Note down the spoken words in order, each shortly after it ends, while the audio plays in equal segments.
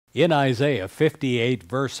In Isaiah 58,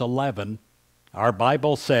 verse 11, our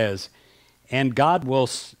Bible says, "And God will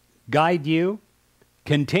guide you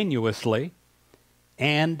continuously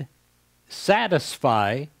and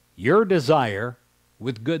satisfy your desire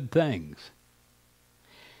with good things."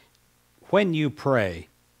 When you pray,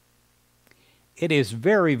 it is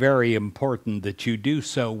very, very important that you do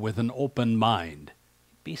so with an open mind.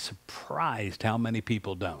 You'd be surprised how many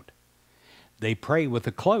people don't. They pray with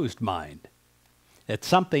a closed mind. That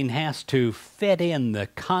something has to fit in the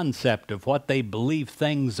concept of what they believe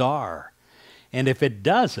things are. And if it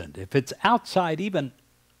doesn't, if it's outside even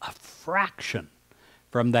a fraction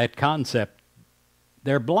from that concept,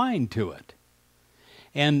 they're blind to it.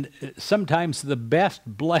 And sometimes the best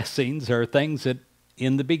blessings are things that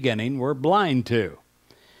in the beginning we're blind to.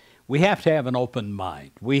 We have to have an open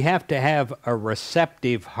mind. We have to have a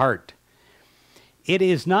receptive heart. It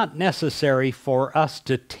is not necessary for us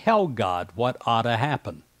to tell God what ought to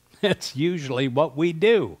happen. That's usually what we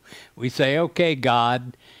do. We say, "Okay,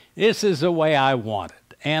 God, this is the way I want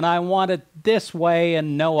it. And I want it this way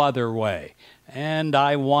and no other way. And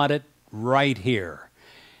I want it right here."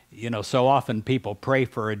 You know, so often people pray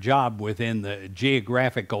for a job within the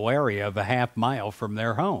geographical area of a half mile from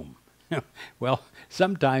their home. Well,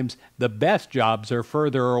 sometimes the best jobs are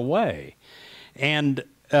further away. And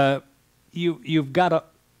you've got to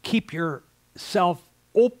keep yourself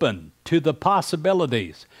open to the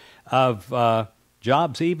possibilities of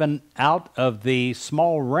jobs even out of the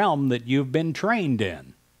small realm that you've been trained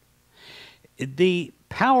in. The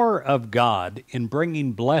power of God in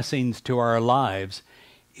bringing blessings to our lives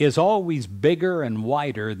is always bigger and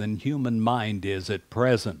wider than human mind is at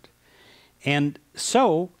present. And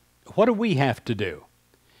so, what do we have to do?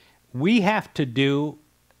 We have to do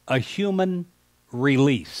a human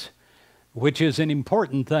release, which is an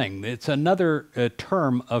important thing. It's another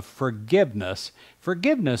term of forgiveness.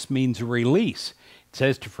 Forgiveness means release. It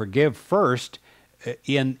says to forgive first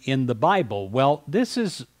in the Bible. Well, this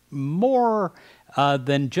is more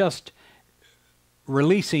than just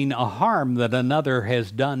releasing a harm that another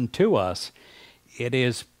has done to us. It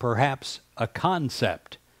is perhaps a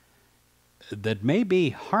concept that may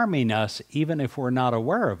be harming us even if we're not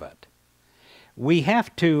aware of it. We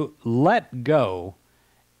have to let go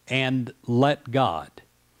and let God.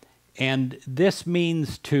 And this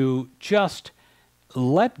means to just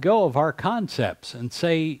let go of our concepts and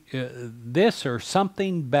say this or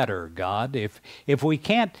something better, God. If we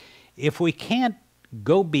can't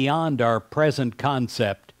go beyond our present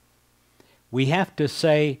concept, we have to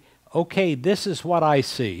say, okay, this is what I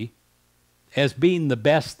see as being the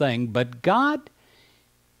best thing, but God,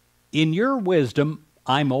 in your wisdom,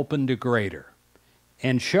 I'm open to greater.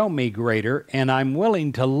 And show me greater, and I'm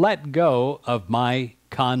willing to let go of my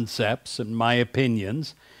concepts and my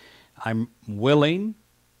opinions. I'm willing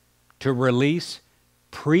to release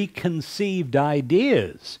preconceived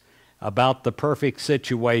ideas about the perfect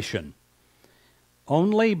situation,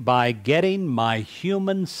 only by getting my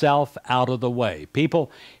human self out of the way. People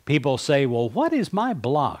say, "Well, what is my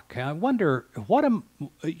block?" I wonder,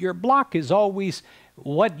 your block is always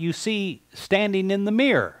what you see standing in the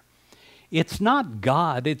mirror. It's not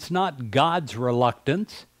God. It's not God's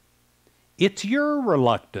reluctance. It's your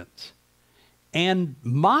reluctance. And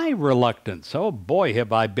my reluctance. Oh boy,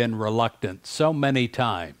 have I been reluctant so many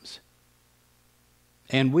times.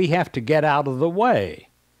 And we have to get out of the way.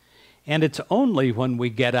 And it's only when we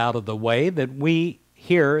get out of the way that we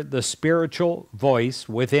hear the spiritual voice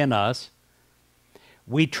within us.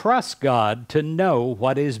 We trust God to know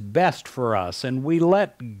what is best for us, and we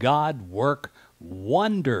let God work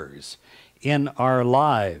wonders in our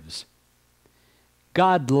lives.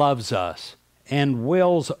 God loves us and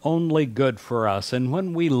wills only good for us. And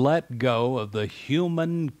when we let go of the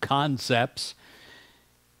human concepts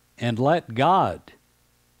and let God,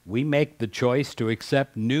 we make the choice to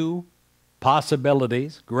accept new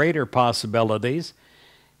possibilities, greater possibilities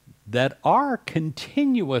that are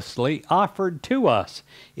continuously offered to us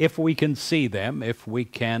if we can see them, if we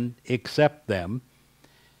can accept them.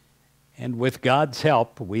 And with God's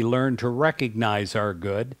help, we learn to recognize our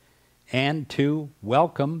good and to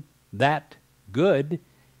welcome that good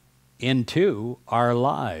into our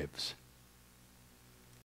lives.